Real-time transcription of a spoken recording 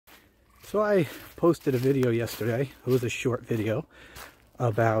So I posted a video yesterday, it was a short video,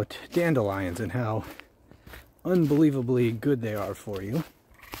 about dandelions and how unbelievably good they are for you.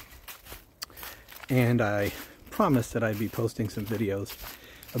 And I promised that I'd be posting some videos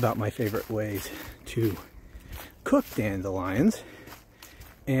about my favorite ways to cook dandelions.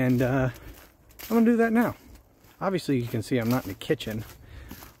 And I'm going to do that now. Obviously you can see I'm not in the kitchen,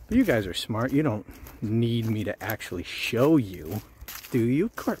 but you guys are smart. You don't need me to actually show you, do you?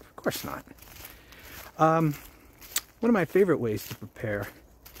 Of course not. One of my favorite ways to prepare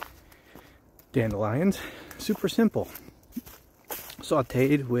dandelions, super simple.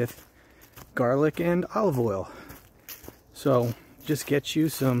 Sauteed with garlic and olive oil. So just get you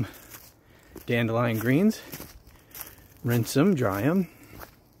some dandelion greens, rinse them, dry them,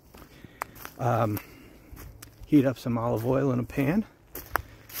 heat up some olive oil in a pan,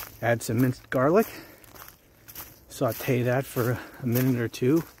 add some minced garlic, saute that for a minute or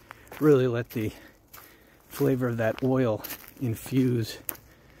two, really let the flavor of that oil infuse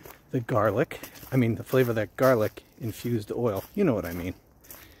the garlic. I mean, the flavor of that garlic infused the oil. You know what I mean.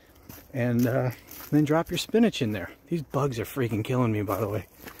 And then drop your spinach in there. These bugs are freaking killing me, by the way.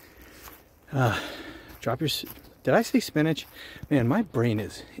 Did I say spinach? Man, my brain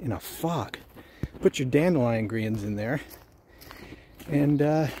is in a fog. Put your dandelion greens in there.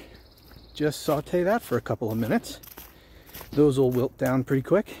 And just saute that for a couple of minutes. Those will wilt down pretty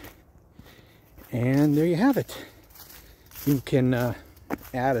quick. And there you have it. You can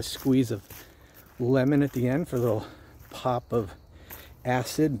add a squeeze of lemon at the end for a little pop of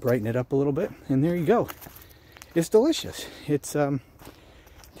acid, brighten it up a little bit, and there you go. It's delicious. It's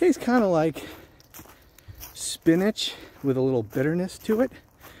tastes kind of like spinach with a little bitterness to it,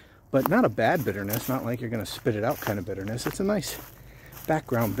 but not a bad bitterness, not like you're gonna spit it out kind of bitterness. It's a nice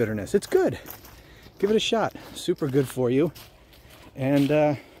background bitterness. It's good. Give it a shot. Super good for you.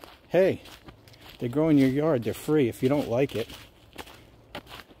 And hey, they grow in your yard. They're free. If you don't like it,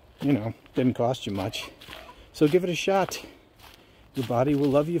 you know, didn't cost you much. So give it a shot. Your body will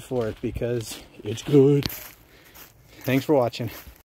love you for it because it's good. Thanks for watching.